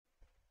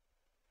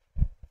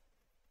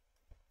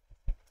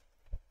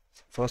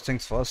First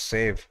things first,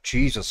 save.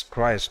 Jesus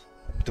Christ.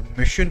 The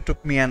mission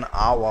took me an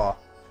hour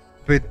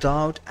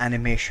without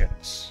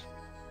animations.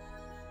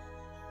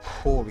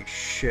 Holy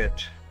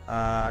shit.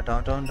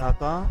 Downtown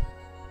Dhaka.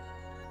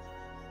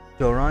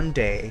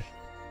 Daukandei.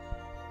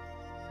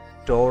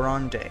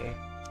 Daukandei.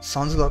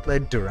 Sounds a lot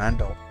like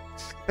Durando.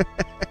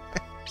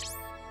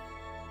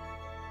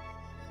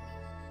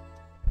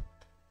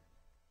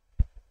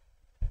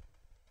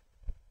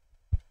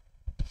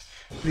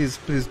 Please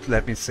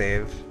let me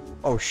save.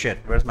 Oh shit,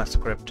 where's my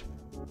script?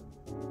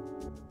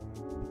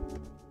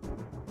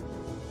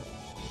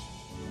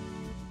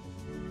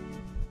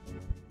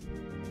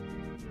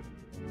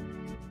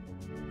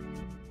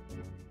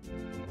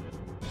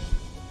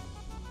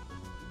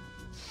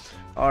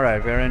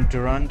 Alright, we're in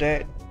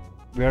Daukandei.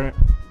 We're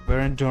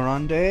in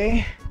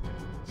Daukandei.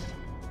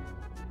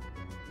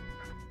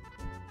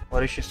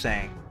 What is she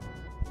saying?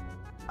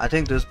 I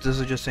think this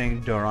is just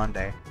saying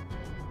Daukandei.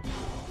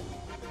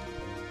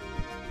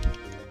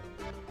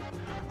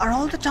 Are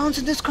all the towns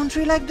in this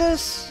country like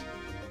this?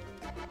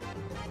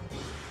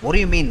 What do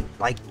you mean,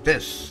 like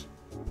this?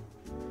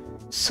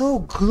 So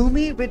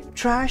gloomy with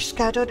trash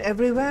scattered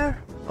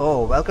everywhere?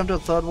 Oh, welcome to a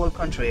third world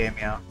country,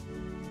 Amia.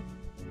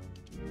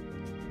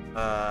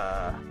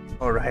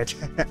 Alright.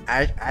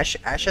 Ash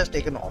has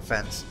taken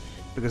offense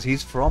because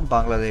he's from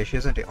Bangladesh,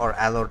 isn't he? Or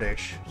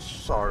Bangladesh.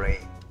 Sorry.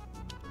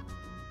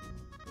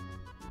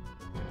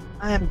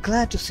 I am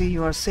glad to see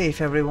you are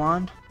safe,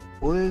 everyone.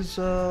 Who is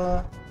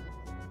Lila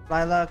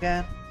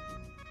again?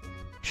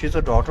 She's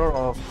a daughter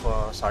of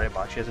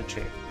Saribash, isn't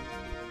she?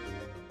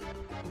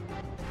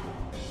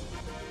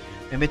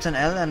 Maybe it's an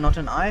L and not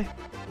an I?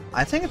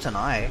 I think it's an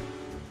I.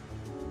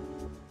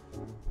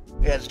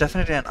 Yeah, it's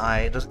definitely an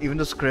I. Even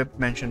the script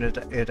mentioned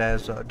it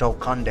as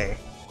Daukandei.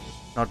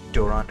 Not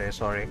Daukandei,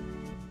 sorry.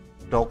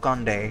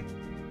 Daukandei.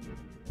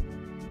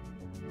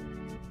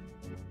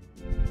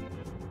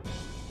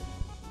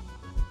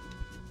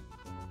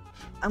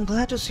 I'm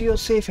glad to see you're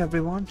safe,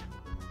 everyone.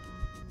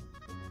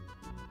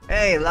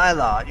 Hey,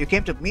 Lila, you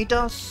came to meet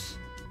us?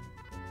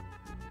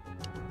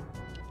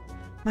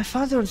 My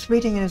father is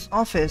waiting in his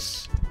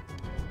office.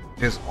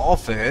 His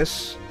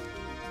office?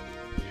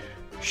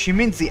 She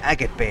means the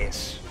agate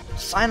base.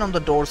 Sign on the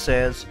door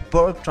says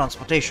Berg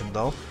Transportation,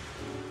 though.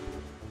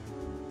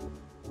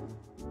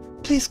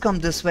 Please come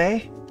this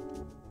way.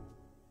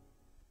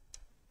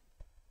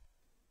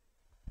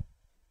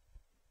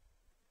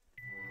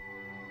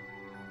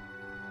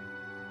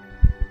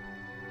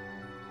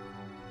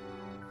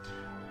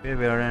 Okay,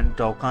 we are in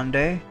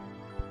Daukandei.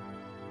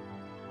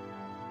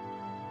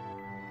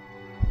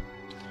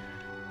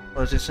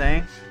 What is he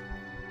saying?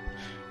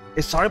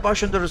 Is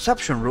Saribash in the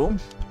reception room?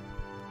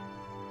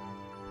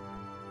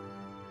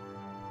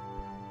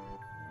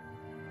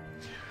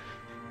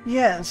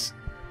 Yes,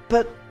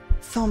 but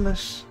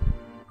Thomas,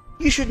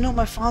 you should know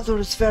my father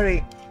is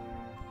very...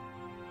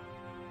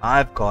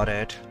 I've got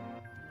it.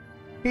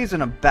 He's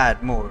in a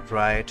bad mood,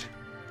 right?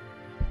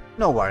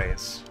 No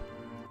worries.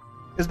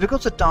 It's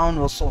because the town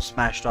was so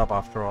smashed up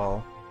after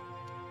all.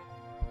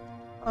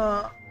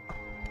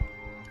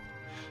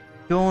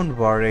 Don't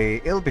worry,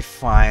 it'll be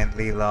fine,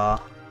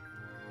 Leela.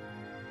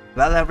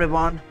 Well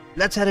everyone,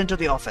 let's head into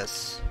the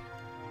office.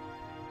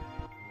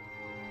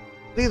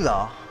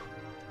 Leela,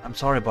 I'm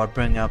sorry about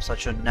bringing up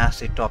such a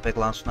nasty topic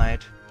last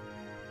night.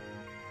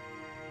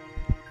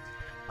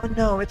 Oh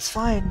no, it's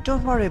fine,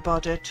 don't worry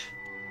about it.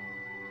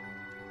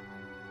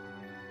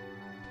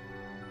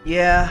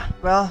 Yeah,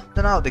 well,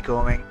 then I'll be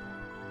going.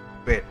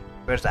 Wait,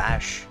 where's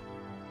Ash?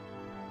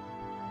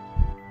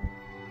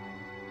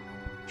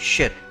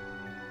 Shit,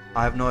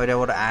 I have no idea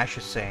what Ash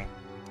is saying.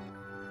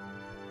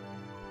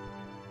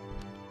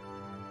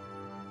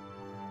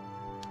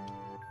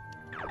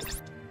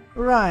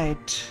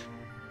 Right.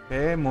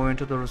 Okay, moving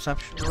to the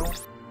reception room.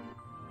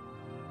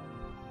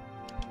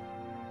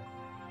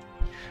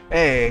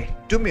 Hey,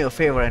 do me a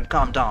favor and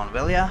calm down,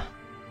 will ya?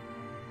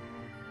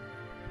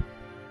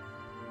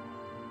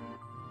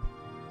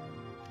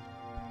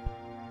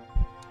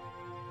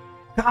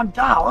 Calm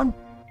down?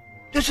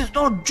 This is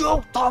no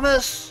joke,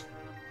 Thomas!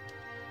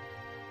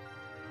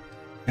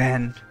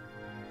 Ben,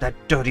 that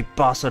dirty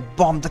bastard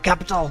bombed the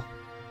capital!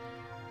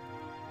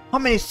 How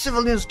many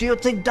civilians do you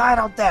think died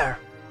out there?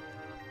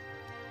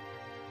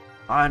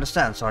 I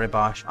understand, sorry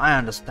Bosh, I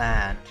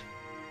understand.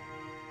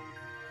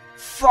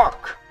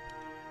 Fuck!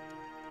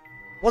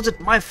 Was it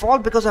my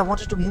fault because I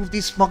wanted to move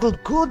these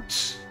smuggled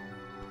goods?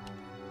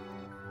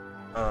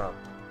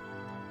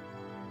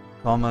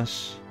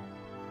 Thomas,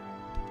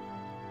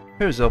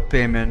 here's your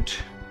payment,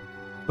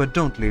 but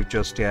don't leave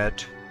just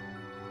yet.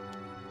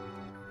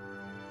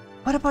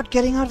 What about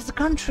getting out of the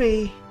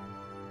country?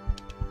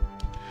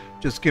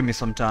 Just give me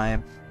some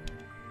time.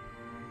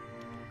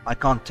 I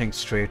can't think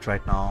straight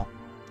right now.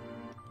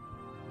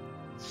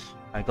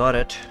 I got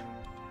it.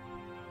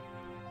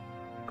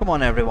 Come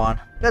on everyone,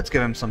 let's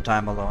give him some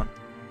time alone.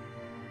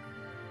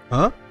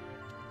 Huh?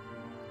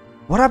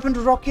 What happened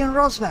to Rocky and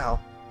Roswell?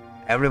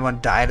 Everyone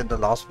died in the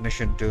last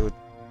mission, dude.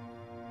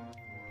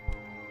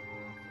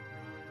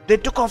 They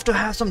took off to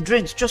have some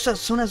drinks just as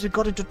soon as we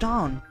got into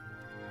town.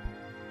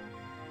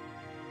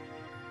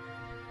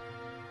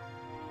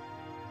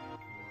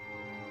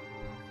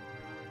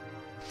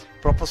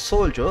 Proper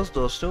soldiers,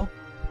 those two.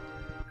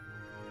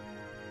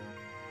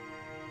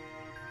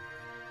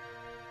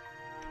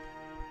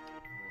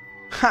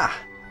 Ha!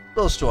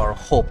 Those two are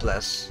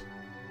hopeless.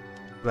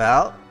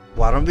 Well,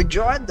 why don't we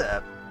join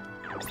them?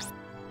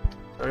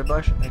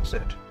 Saribash,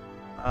 exit.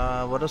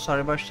 What does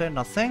Saribash say?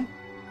 Nothing?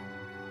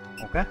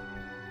 Okay.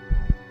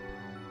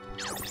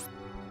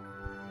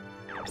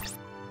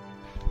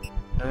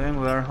 Living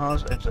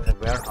warehouse,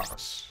 exit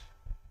warehouse.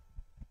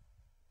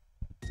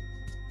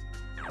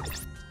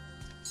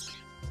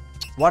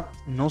 What?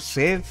 No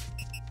save?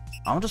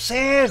 I want to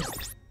save!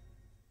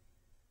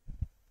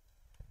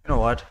 You know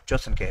what?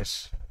 Just in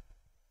case.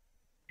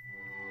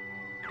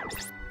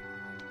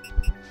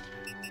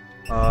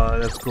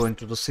 Let's go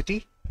into the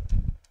city.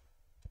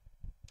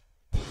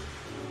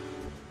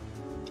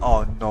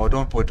 Oh no,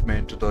 don't put me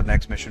into the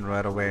next mission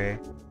right away.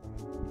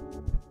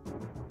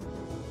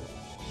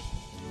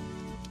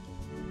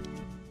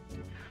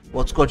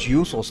 What's got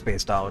you so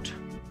spaced out?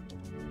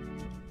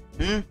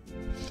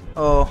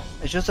 Oh,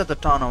 it's just that the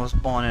town I was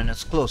born in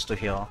is close to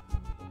here.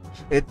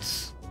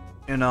 It's,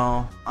 your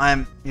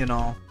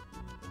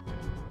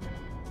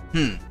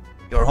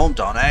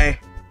hometown, eh?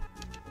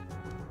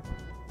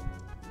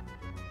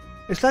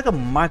 It's like a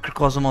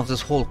microcosm of this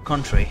whole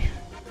country.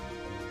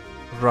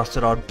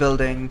 Rusted out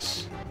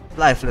buildings,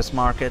 lifeless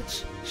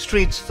markets,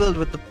 streets filled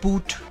with the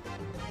poor,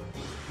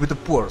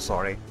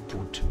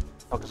 poot.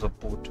 What is a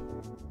poot?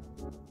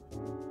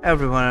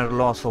 Everyone at a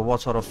loss for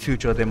what sort of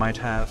future they might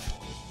have.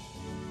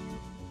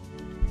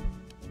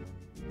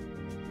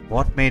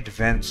 What made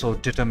Ven so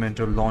determined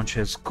to launch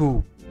his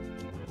coup?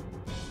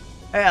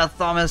 Hey,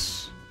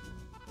 Thomas!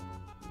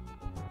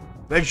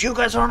 Where'd you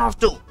guys run off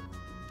to?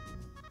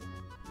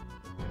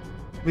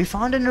 We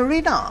found an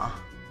arena.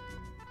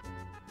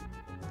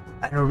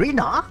 An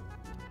arena?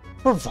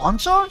 For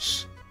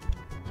Vonsors?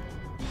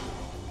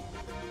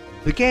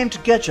 We came to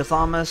get you,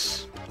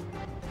 Thomas.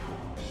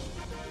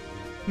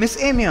 Miss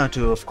Amia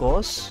too, of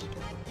course.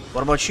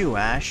 What about you,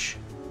 Ash?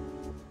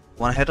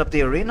 Wanna head up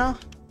the arena?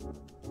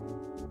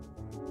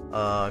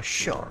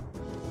 Sure.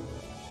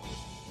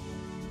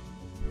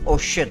 Oh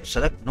shit,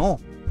 select no.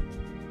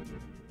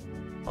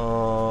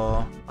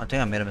 I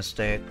think I made a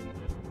mistake.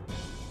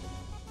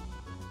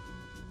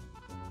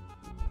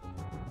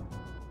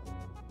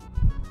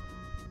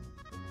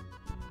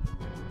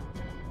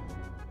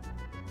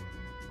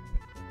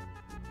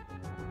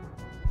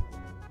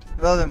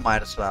 Well, we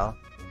might as well.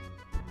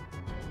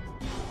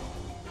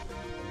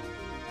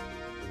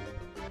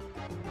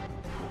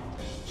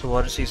 So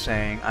what is he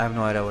saying? I have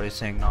no idea what he's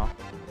saying now.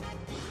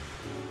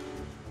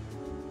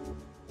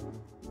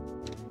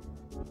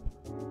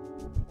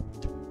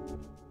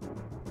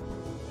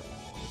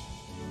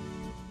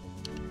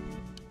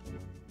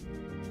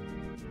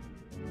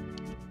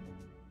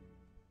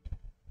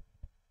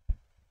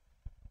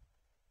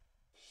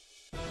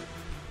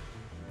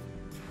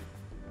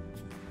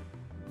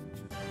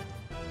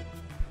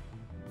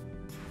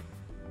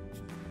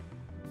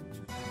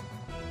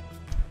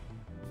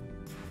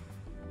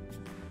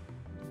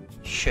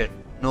 Shit,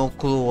 no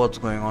clue what's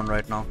going on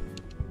right now.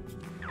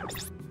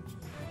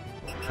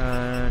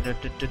 You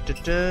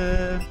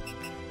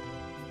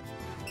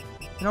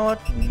know what?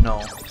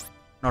 No,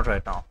 not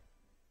right now.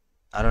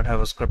 I don't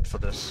have a script for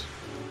this.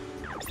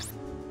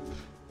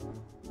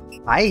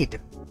 Hide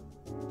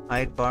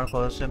bar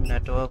Coliseum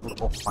network.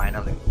 Oh,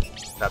 finally.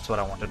 That's what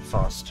I wanted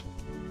first.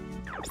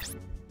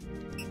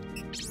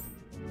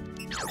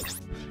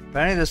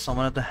 Apparently there's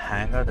someone at the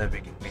hangar that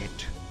we can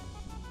meet.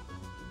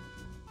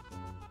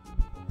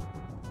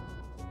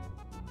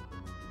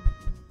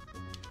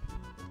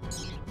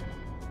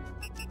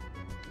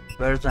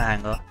 Where's the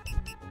hangar?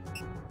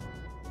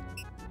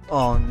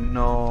 Oh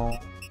no.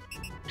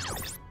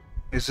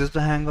 Is this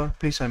the hangar?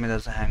 Please tell me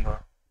there's a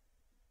hangar.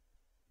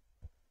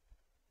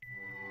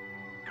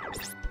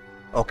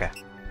 Okay.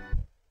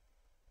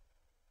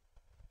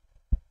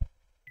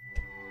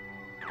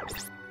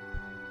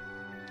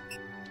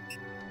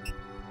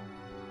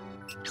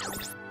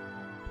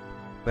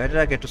 Where did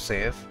I get to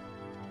save?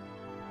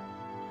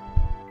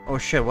 Oh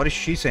shit, what is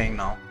she saying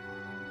now?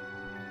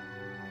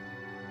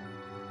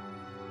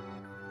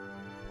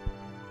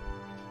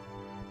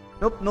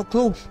 Nope, no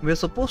clue. We're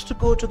supposed to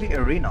go to the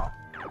arena.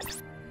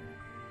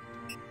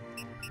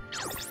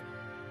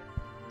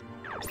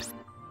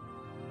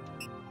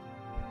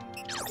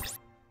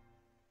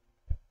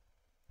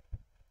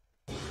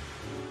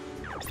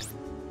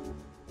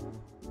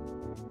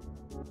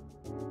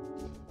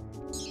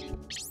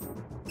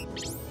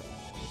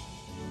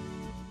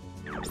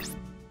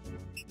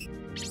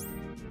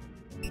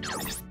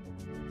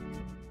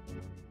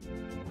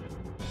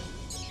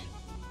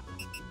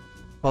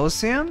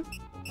 Coliseum?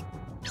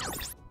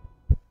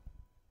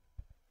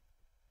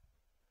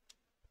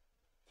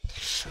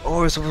 Oh,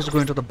 we're supposed to go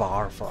into the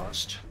bar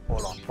first.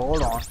 Hold on,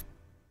 hold on.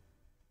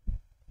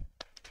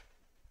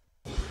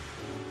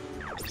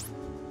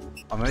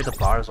 Or maybe the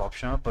bar is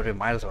optional, but we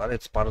might as well.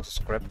 It's part of the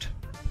script.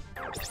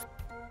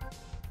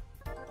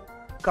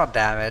 God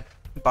damn it.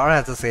 Bar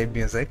has the same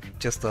music,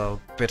 just a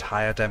bit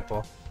higher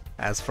tempo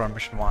as from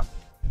Mission 1.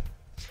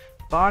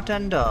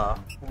 bartender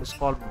who's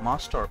called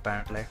Master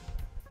apparently.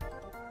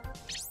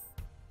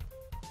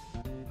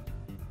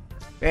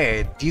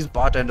 Hey, these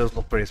bartenders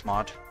look pretty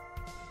smart.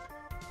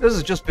 This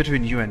is just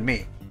between you and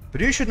me, but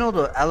you should know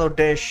the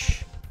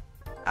Alodeshis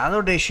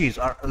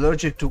are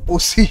allergic to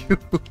OCU.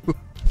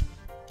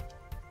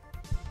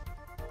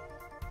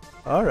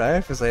 Alright,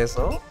 if you say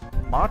so.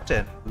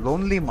 Martin,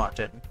 Lonely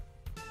Martin.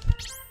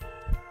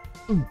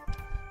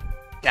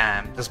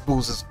 Damn, this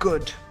booze is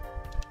good.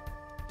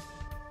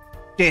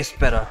 Tastes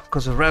better,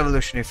 because the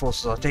revolutionary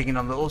forces are taking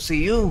on the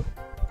OCU.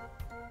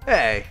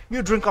 Hey,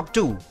 you drink up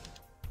too.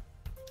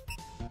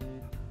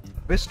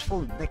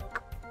 Wistful Nick.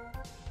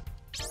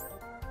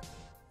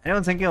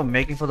 Anyone thinking of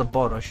making for the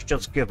border should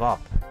just give up.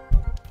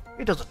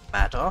 It doesn't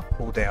matter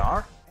who they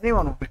are.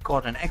 Anyone will be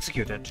caught and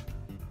executed.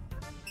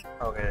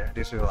 Okay,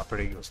 these people are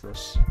pretty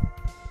useless.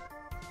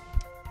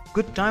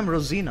 Good time,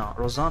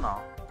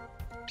 Rosanna.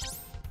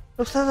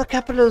 Looks like the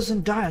capital is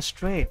in dire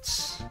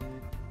straits.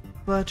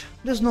 But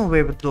there's no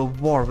way the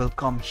war will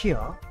come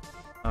here.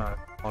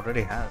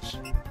 Already has.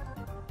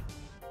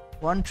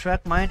 One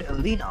track mind,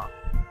 Elena.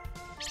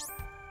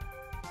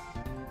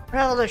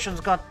 Revolution's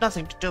got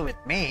nothing to do with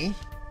me.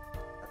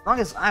 As long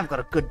as I've got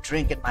a good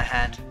drink in my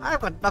hand,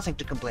 I've got nothing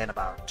to complain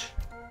about.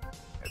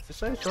 If you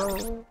say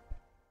so.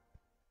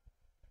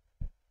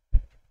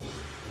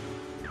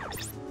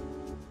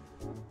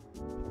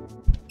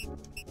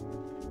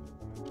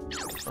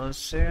 Let's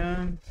see.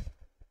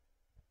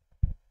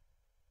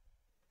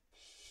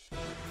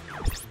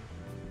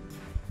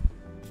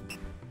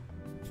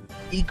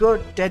 Igor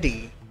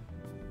Teddy.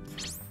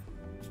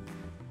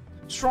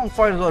 Strong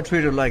fighters are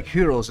treated like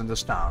heroes in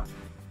this town.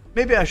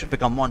 Maybe I should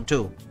become one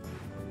too.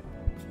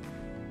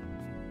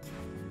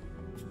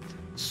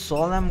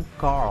 Solemn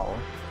Carl.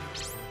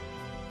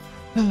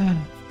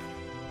 And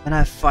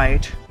I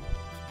fight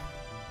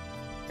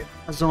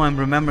as though I'm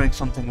remembering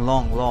something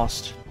long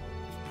lost.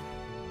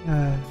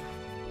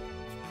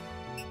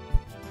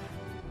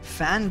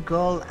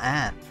 Fangirl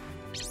Anne.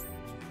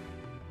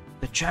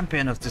 The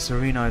champion of this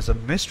arena is a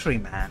mystery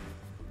man.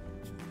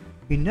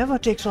 He never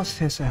takes off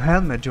his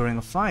helmet during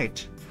a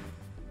fight.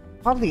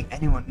 Hardly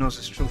anyone knows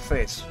his true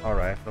face.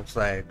 Alright, looks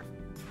like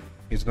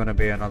he's gonna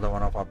be another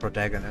one of our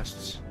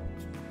protagonists.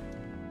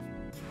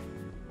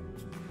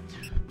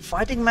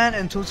 Fighting man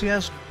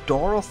enthusiast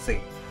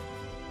Dorothy.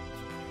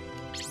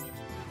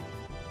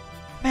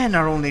 Men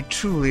are only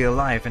truly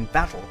alive in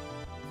battle.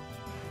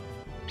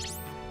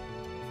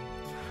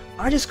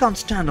 I just can't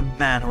stand a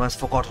man who has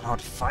forgotten how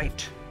to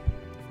fight.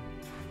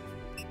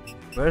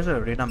 Where's the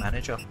arena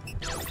manager?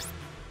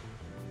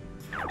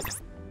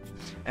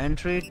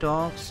 Entry,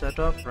 talk,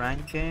 setup,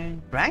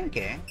 ranking.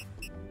 Ranking?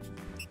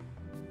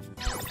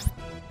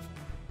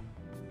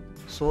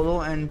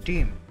 Solo and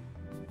team.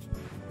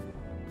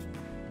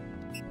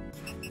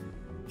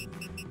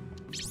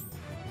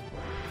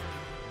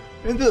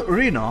 In the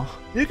arena,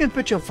 you can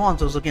pitch your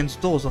frontos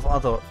against those of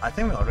other. I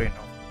think we already know.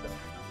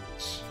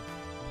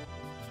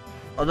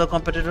 Other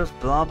competitors,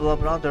 blah blah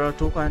blah. There are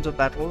two kinds of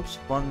battles: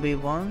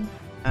 1v1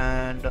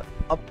 and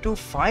up to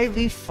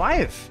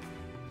 5v5.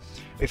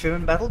 If you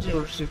win battles, you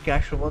will receive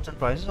cash rewards and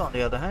prizes. On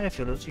the other hand, if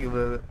you lose,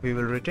 we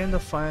will retain the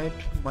fight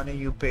money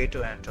you pay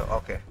to enter.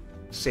 Okay,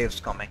 saves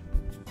coming.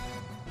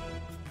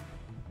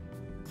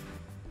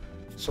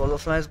 Solo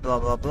flights, blah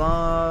blah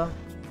blah.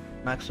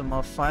 Maximum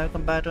of 5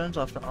 combatants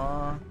after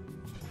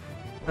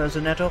there's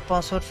a network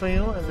password for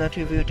you. It'll let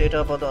you view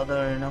data about the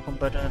other arena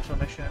combatant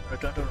information.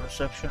 Return to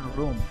reception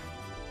room.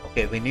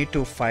 Okay, we need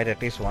to fight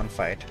at least one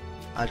fight.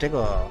 I'll take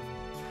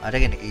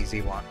an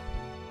easy one.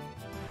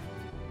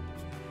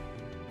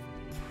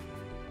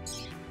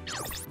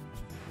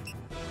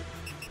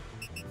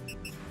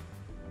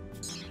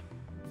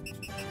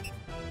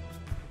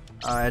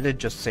 I did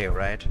just say,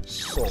 right?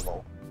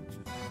 Solo.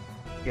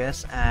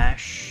 Yes,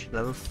 Ash,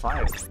 level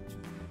 5.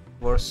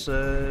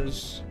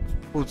 Versus...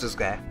 who's this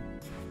guy?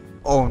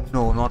 Oh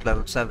no, not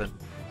level 7.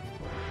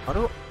 How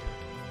do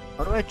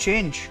I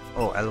change?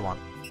 Oh, L1.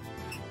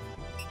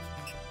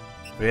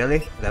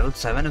 Really? Level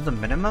 7 is the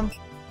minimum?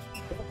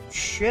 Oh,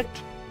 shit.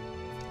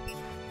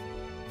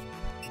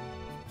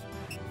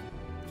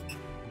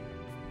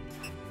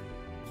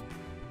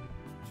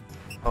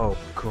 Oh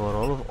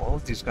god, all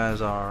of these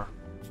guys are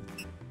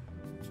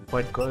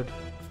quite good.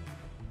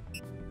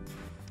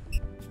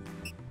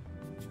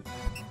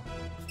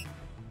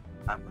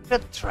 I'm gonna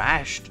get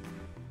thrashed.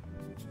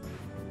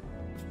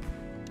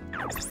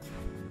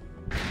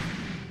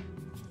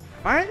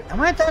 Am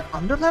I that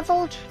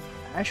underleveled?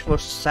 Ash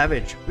vs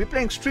Savage. We're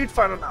playing Street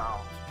Fighter now.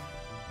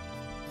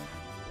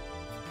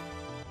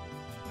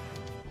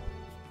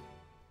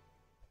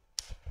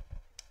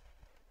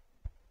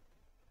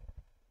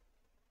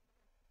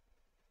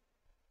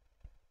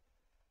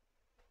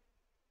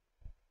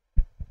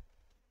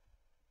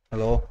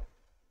 Hello?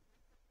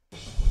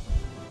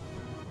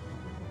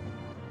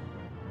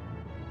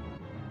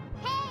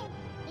 Hey,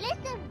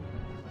 listen!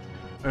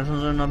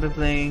 Persons will not be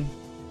playing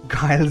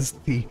Guile's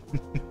theme.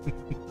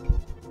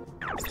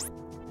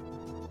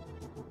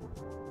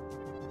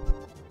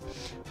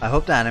 I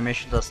hope the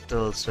animations are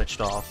still switched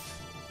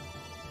off.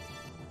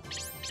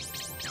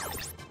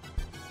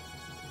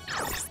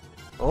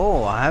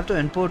 Oh, I have to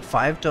input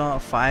five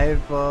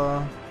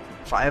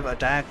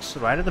attacks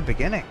right at the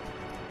beginning.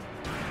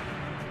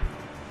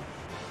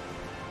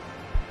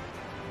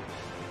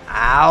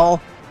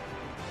 Ow!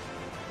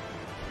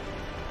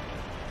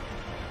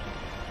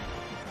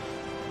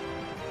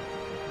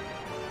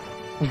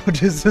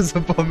 What is this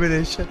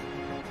abomination?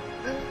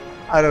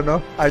 I don't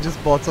know. I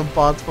just bought some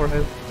parts for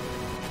him.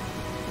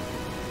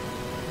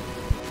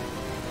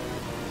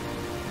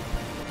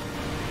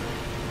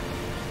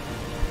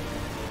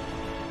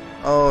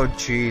 Oh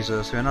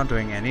Jesus, we're not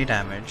doing any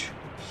damage.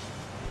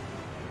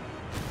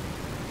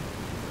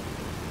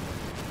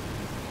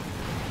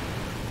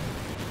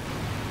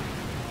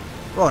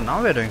 Oh,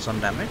 now we're doing some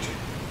damage.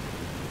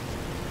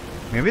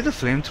 Maybe the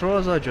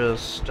flamethrowers are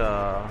just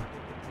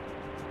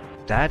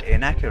that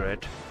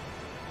inaccurate.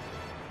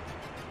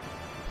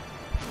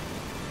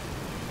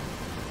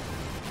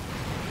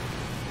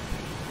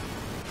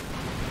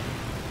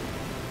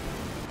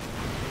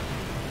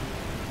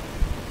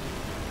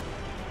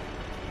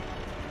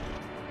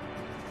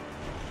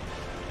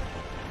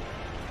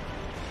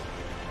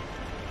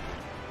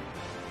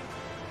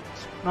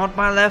 Not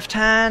my left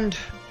hand.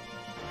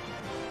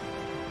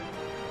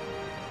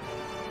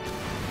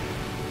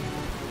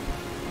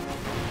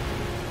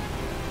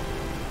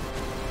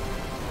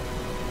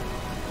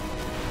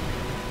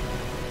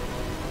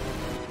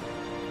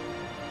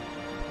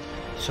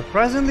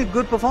 Surprisingly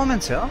good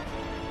performance here.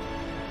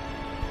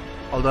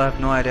 Although I have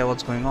no idea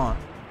what's going on.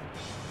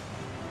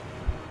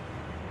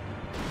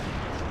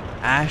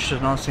 Ash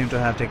does not seem to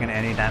have taken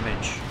any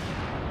damage.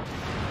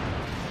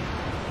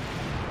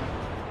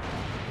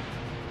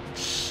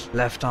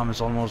 Left arm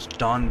is almost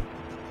done.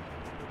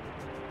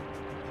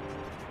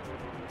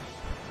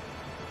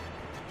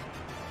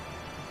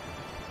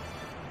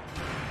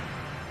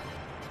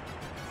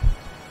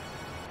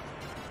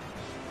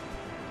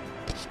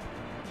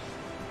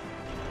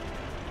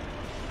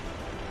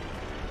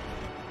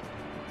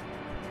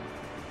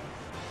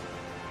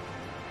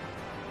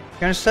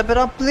 Can you step it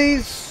up,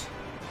 please?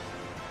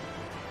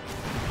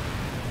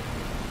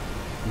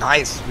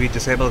 Nice, we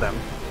disabled him.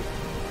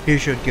 He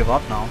should give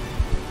up now.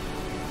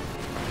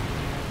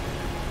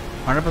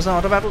 100%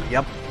 auto battle?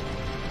 Yep.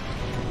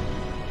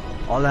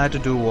 All I had to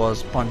do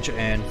was punch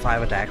in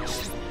 5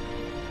 attacks.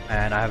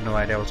 And I have no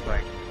idea what's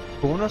going.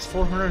 Bonus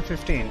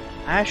 415.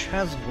 Ash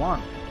has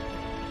won.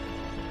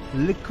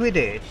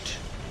 Liquidate.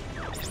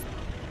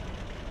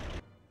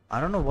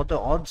 I don't know what the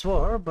odds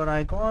were, but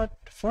I got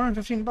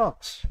 415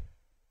 bucks.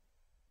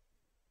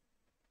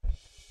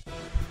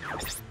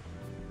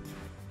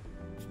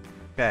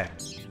 Okay.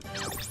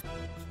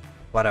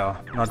 Whatever.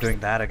 Not doing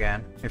that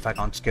again if I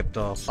can't skip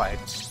the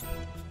fights.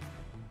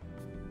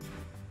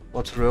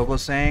 What's Ryogo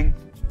saying?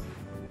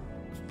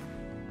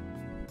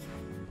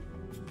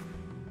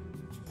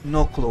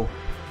 No clue.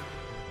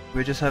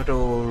 We just have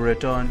to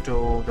return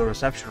to the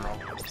reception room.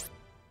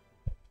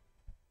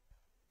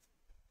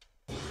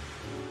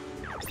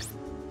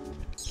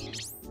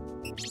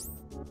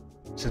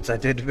 Since I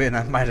did win,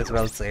 I might as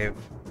well save.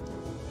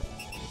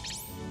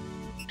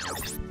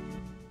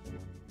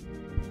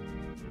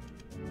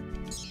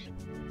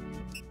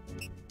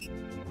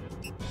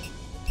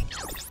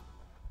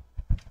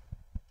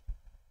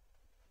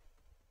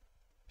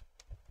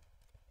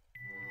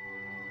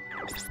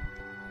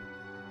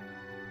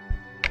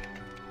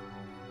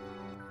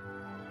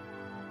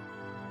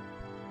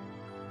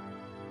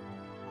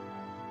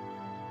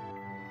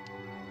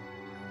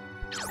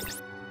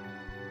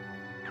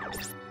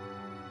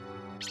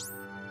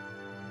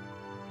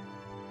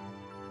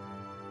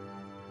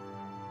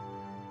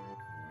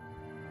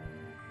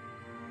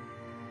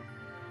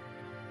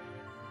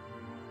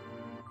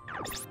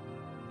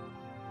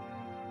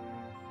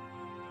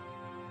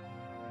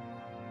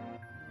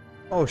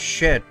 Oh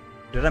shit,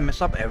 did I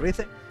mess up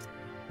everything?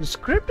 The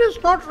script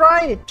is not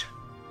right!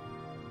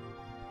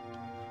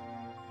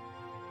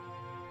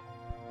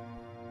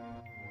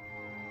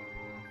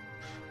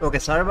 Okay,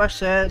 Sarabash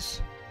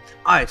says,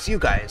 it's you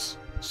guys.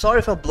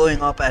 Sorry for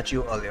blowing up at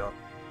you earlier.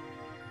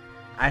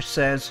 Ash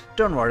says,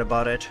 don't worry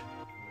about it.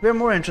 We're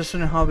more interested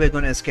in how we're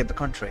going to escape the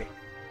country.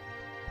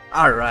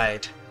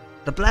 Alright,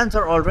 the plans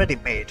are already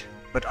made,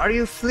 but are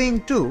you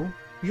fleeing too?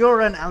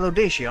 You're an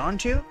Alodacia,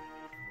 aren't you?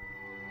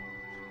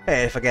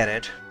 Hey, forget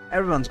it.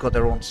 Everyone's got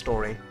their own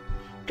story.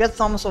 Get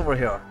Thomas over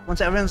here. Once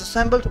everyone's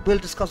assembled, we'll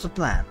discuss the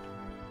plan.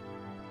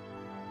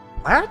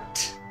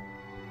 What?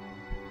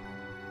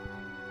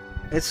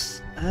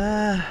 It's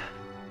not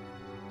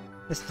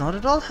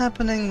at all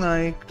happening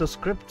like the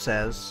script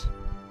says.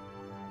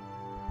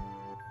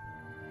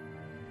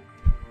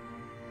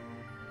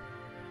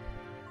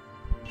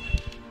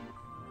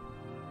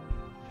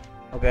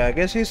 Okay, I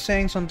guess he's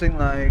saying something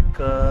like,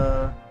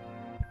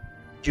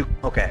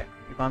 okay.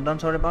 You calm down,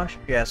 Sarabash?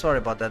 Yeah, sorry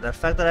about that. The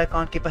fact that I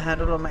can't keep a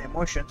handle on my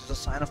emotions is a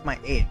sign of my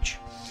age.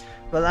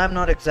 Well, I'm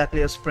not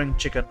exactly a spring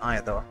chicken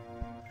either.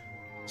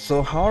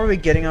 So how are we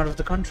getting out of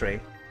the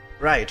country?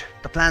 Right,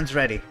 the plan's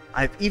ready.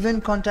 I've even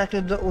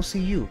contacted the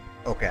OCU.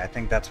 Okay, I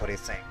think that's what he's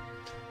saying.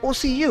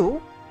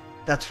 OCU?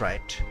 That's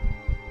right.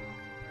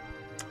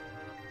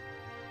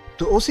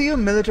 The OCU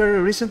military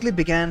recently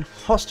began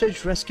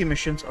hostage rescue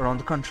missions around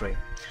the country.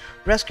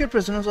 Rescued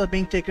prisoners are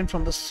being taken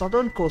from the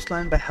southern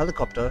coastline by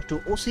helicopter to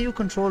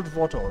OCU-controlled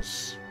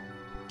waters.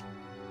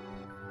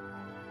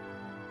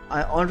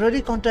 I already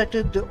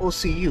contacted the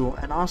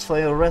OCU and asked for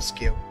your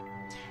rescue.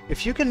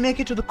 If you can make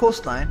it to the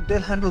coastline,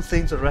 they'll handle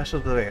things the rest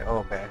of the way.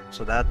 Okay,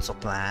 so that's a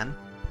plan.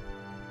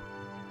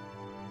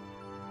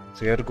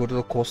 So you have to go to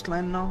the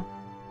coastline now?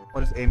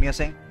 What is Amy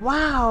saying?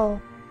 Wow!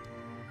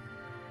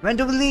 When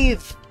do we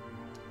leave?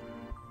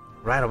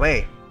 Right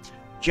away.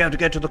 You have to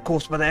get to the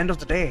coast by the end of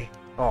the day.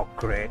 Oh,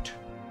 great.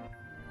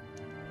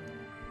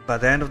 By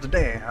the end of the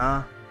day,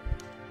 huh?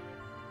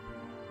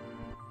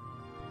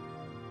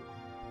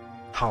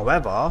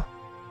 However...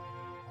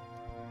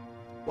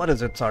 What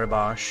is it,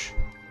 Saribash?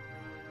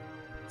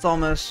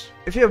 Thomas,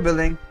 if you're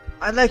willing,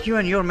 I'd like you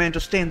and your men to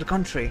stay in the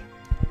country.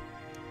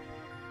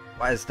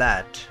 Why is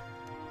that?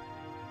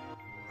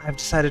 I've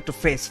decided to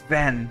face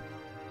Ven.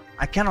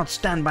 I cannot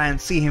stand by and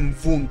see him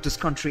wound this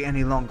country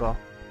any longer.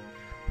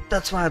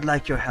 That's why I'd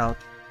like your help.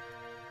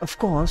 Of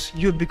course,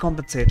 you'd be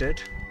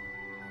compensated.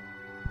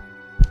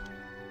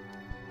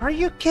 Are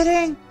you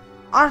kidding?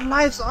 Our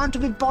lives aren't to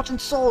be bought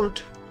and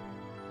sold.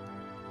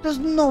 There's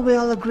no way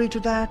I'll agree to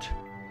that.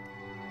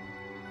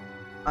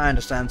 I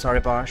understand,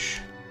 Saribash.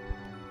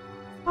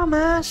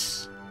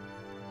 Thomas!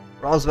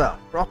 Roswell,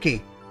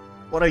 Rocky,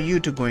 what are you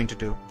two going to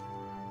do?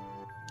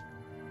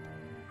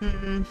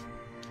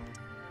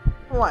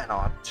 Why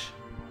not?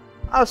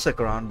 I'll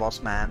stick around,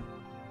 boss man.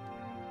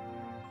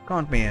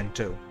 Count me in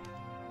too.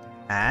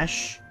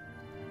 Ash?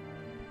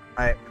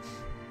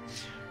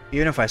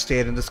 Even if I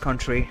stayed in this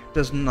country,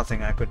 there's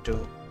nothing I could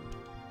do.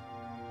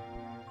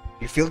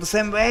 You feel the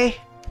same way?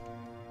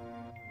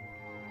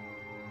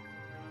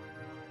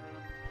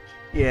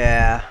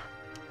 Yeah.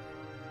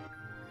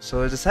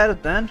 So it's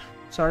decided then,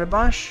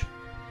 Saribash.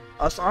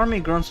 Us army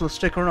grunts will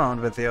stick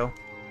around with you.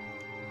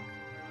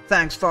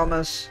 Thanks,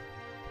 Thomas.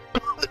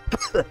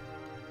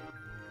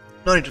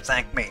 No need to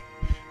thank me.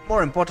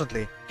 More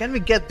importantly, can we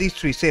get these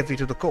three safely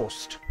to the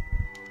coast?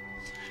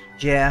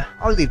 Yeah,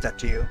 I'll leave that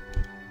to you.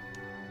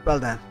 Well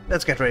then,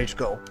 let's get ready to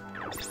go.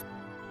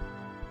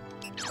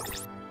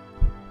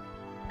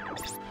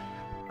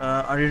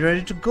 Are you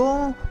ready to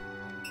go?